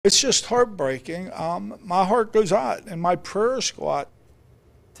It's just heartbreaking. My heart goes out and my prayers go out.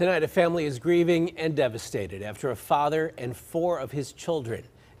 Tonight, a family is grieving and devastated after a father and 4 of his children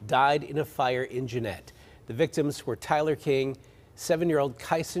died in a fire in Jeannette. The victims were Tyler King, 7-year-old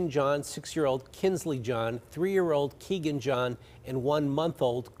Kyson John, 6-year-old Kinsley John, 3-year-old Keegan John, and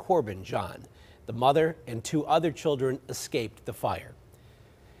 1-month-old Corbin John. The mother and 2 other children escaped the fire.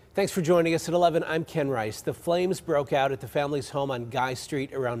 Thanks for joining us at 11. I'm Ken Rice. The flames broke out at the family's home on Guy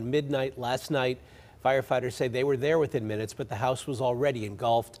Street around midnight last night. Firefighters say they were there within minutes, but the house was already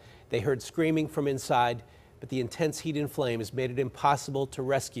engulfed. They heard screaming from inside, but the intense heat and flames made it impossible to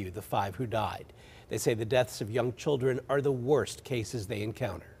rescue the 5 who died. They say the deaths of young children are the worst cases they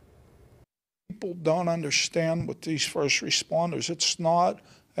encounter. People don't understand with these first responders. It's not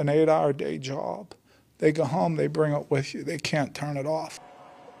an 8-hour day job. They go home, they bring it with you. They can't turn it off.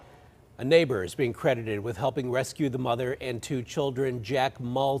 A neighbor is being credited with helping rescue the mother and 2 children. Jack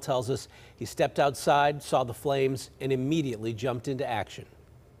Mull tells us he stepped outside, saw the flames, and immediately jumped into action.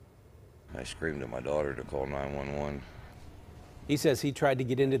 I screamed at my daughter to call 911. He says he tried to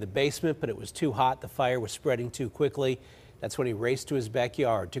get into the basement, but it was too hot. The fire was spreading too quickly. That's when he raced to his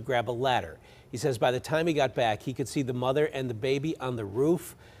backyard to grab a ladder. He says by the time he got back, he could see the mother and the baby on the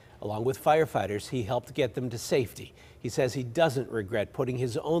roof. Along with firefighters, he helped get them to safety. He says he doesn't regret putting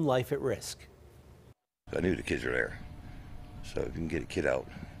his own life at risk. I knew the kids were there. So if you can get a kid out,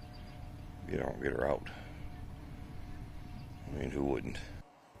 you don't get her out. I mean, who wouldn't?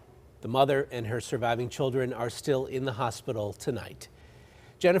 The mother and her surviving children are still in the hospital tonight.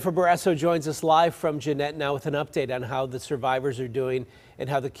 Jennifer Barrasso joins us live from Jeannette now with an update on how the survivors are doing and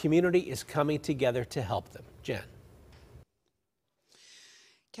how the community is coming together to help them. Jen.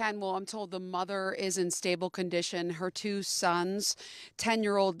 Ken, well, I'm told the mother is in stable condition. Her 2 sons,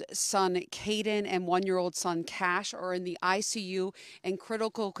 10-year-old son Caden and 1-year-old son Cash, are in the ICU in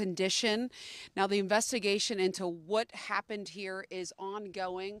critical condition. Now, the investigation into what happened here is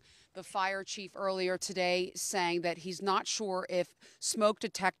ongoing. The fire chief earlier today saying that he's not sure if smoke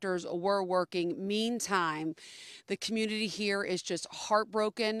detectors were working. Meantime, the community here is just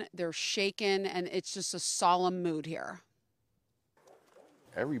heartbroken. They're shaken, and it's just a solemn mood here.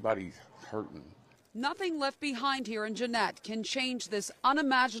 Everybody's hurting. Nothing left behind here in Jeannette can change this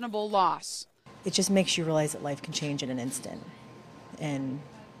unimaginable loss. It just makes you realize that life can change in an instant. And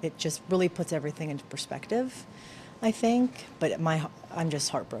it just really puts everything into perspective, I think. But I'm just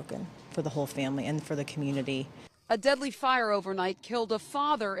heartbroken for the whole family and for the community. A deadly fire overnight killed a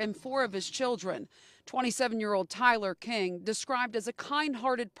father and 4 of his children. 27-year-old Tyler King, described as a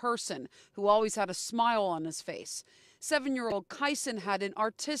kind-hearted person who always had a smile on his face. 7-year-old Kyson had an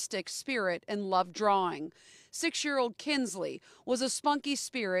artistic spirit and loved drawing. 6-year-old Kinsley was a spunky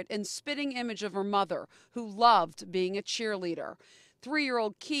spirit and spitting image of her mother, who loved being a cheerleader.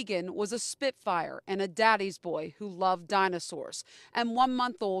 3-year-old Keegan was a spitfire and a daddy's boy who loved dinosaurs. And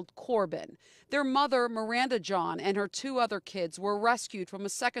 1-month-old Corbin. Their mother, Miranda John, and her 2 other kids were rescued from a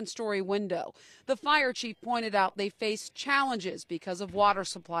 2nd-story window. The fire chief pointed out they faced challenges because of water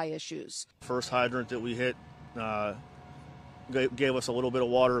supply issues. First hydrant that we hit gave us a little bit of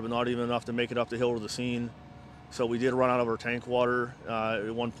water, but not even enough to make it up the hill to the scene. So we did run out of our tank water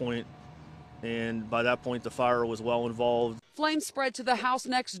at one point, and by that point the fire was well involved. Flames spread to the house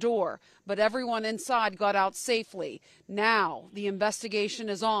next door, but everyone inside got out safely. Now the investigation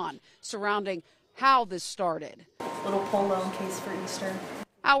is on surrounding how this started. Little polo in case for Easter.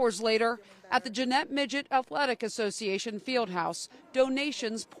 Hours later, at the Jeannette Midget Athletic Association Fieldhouse,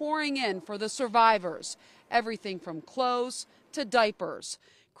 donations pouring in for the survivors. Everything from clothes to diapers.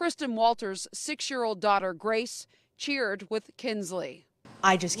 Kristen Walters' 6-year-old daughter, Grace, cheered with Kinsley.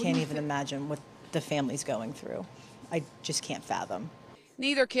 I just can't even imagine what the family's going through. I just can't fathom.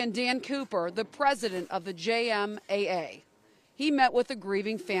 Neither can Dan Cooper, the president of the JMAA. He met with the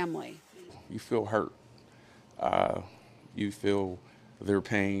grieving family. You feel hurt. You feel their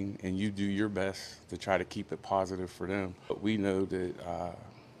pain, and you do your best to try to keep it positive for them. But we know that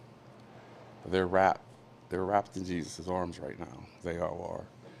they're wrapped in Jesus' arms right now. They all are.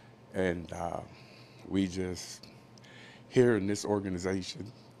 And we just, here in this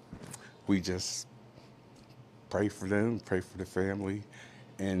organization, we just pray for them, pray for the family,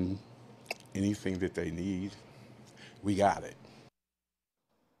 and anything that they need, we got it.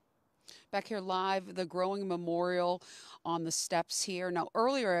 Back here live, the growing memorial on the steps here. Now,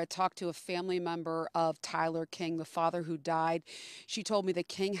 earlier I talked to a family member of Tyler King, the father who died. She told me that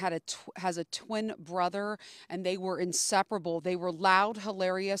King has a twin brother, and they were inseparable. They were loud,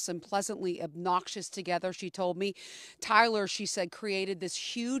 hilarious, and pleasantly obnoxious together. She told me Tyler, she said, created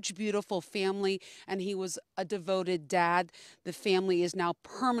this huge, beautiful family, and he was a devoted dad. The family is now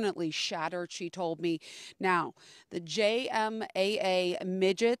permanently shattered, she told me. Now, the JMAA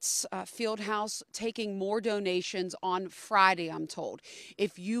Midgets Fieldhouse taking more donations on Friday, I'm told.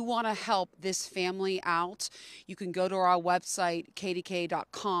 If you want to help this family out, you can go to our website,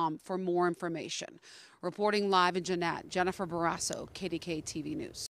 KDKA.com, for more information. Reporting live in Jeannette, Jennifer Barrasso, KDKA-TV News.